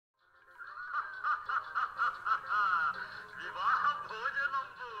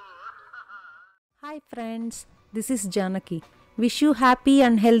Hi friends, this is Janaki. Wish you happy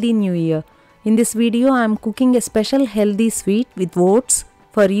and healthy new year. In this video I am cooking a special healthy sweet with oats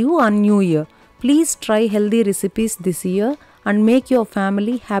for you on new year. Please try healthy recipes this year and make your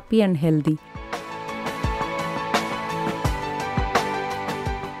family happy and healthy.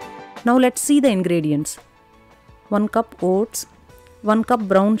 Now let's see the ingredients. 1 cup oats, 1 cup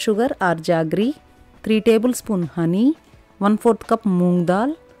brown sugar or jaggery, 3 tablespoon honey, 1/4 cup moong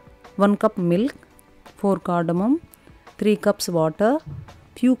dal, 1 cup milk, 4 cardamom, 3 cups water,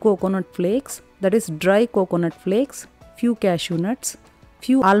 few coconut flakes, that is dry coconut flakes, few cashew nuts,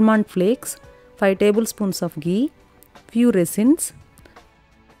 few almond flakes, 5 tablespoons of ghee, few raisins.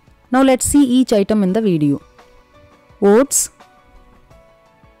 Now let's see each item in the video. Oats,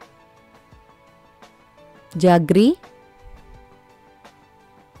 jaggery,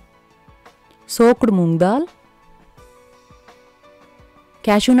 soaked moong dal,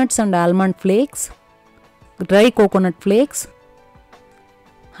 cashew nuts and almond flakes, dry coconut flakes,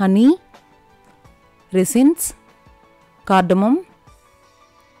 honey, raisins, cardamom,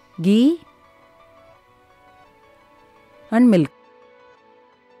 ghee and milk.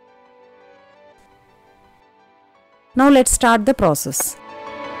 Now let's start the process.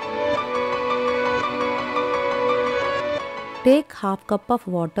 Take half cup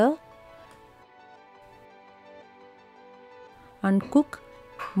of water and cook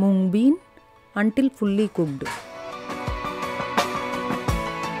moong bean until fully cooked.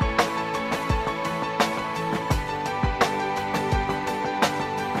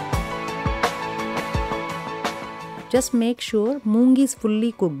 Just make sure moong is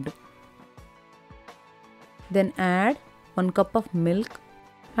fully cooked. Then add 1 cup of milk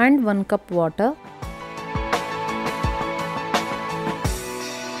and 1 cup water.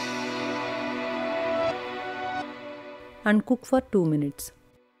 And cook for 2 minutes.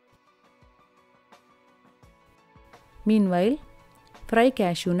 Meanwhile, fry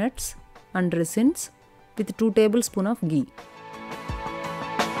cashew nuts and raisins with 2 tablespoons of ghee.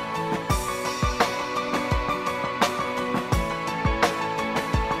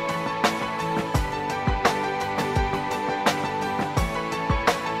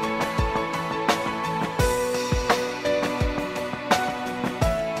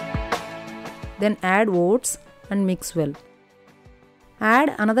 Then add oats and mix well.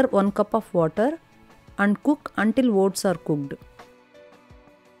 Add another 1 cup of water and cook until oats are cooked.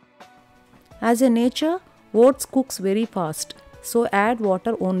 As a nature, oats cooks very fast, so add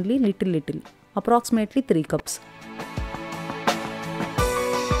water only little, approximately 3 cups.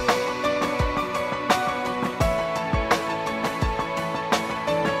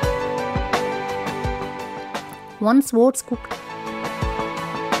 Once oats cooked,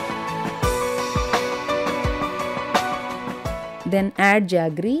 then add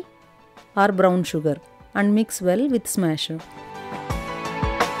jaggery or brown sugar and mix well with smasher.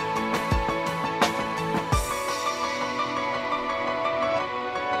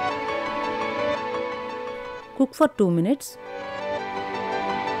 Cook for 2 minutes.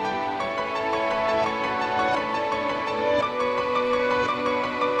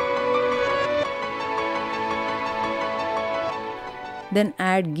 Then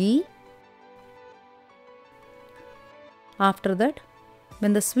add ghee. After that,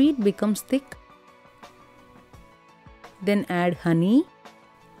 when the sweet becomes thick, then add honey,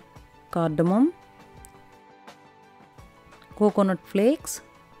 cardamom, coconut flakes,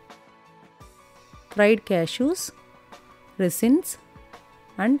 fried cashews, raisins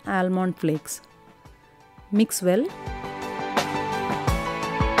and almond flakes. Mix well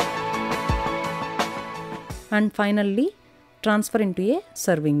and finally transfer into a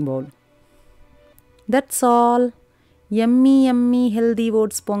serving bowl. That's all. Yummy healthy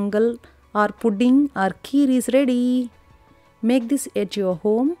oats pongal or pudding or kheer is ready. Make this at your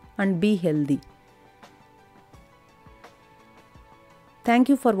home and be healthy. Thank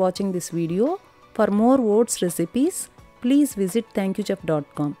you for watching this video. For more oats recipes, please visit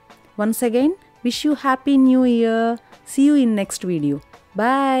thankyouchef.com. Once again, wish you happy new year. See you in next video.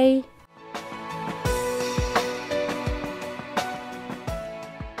 Bye.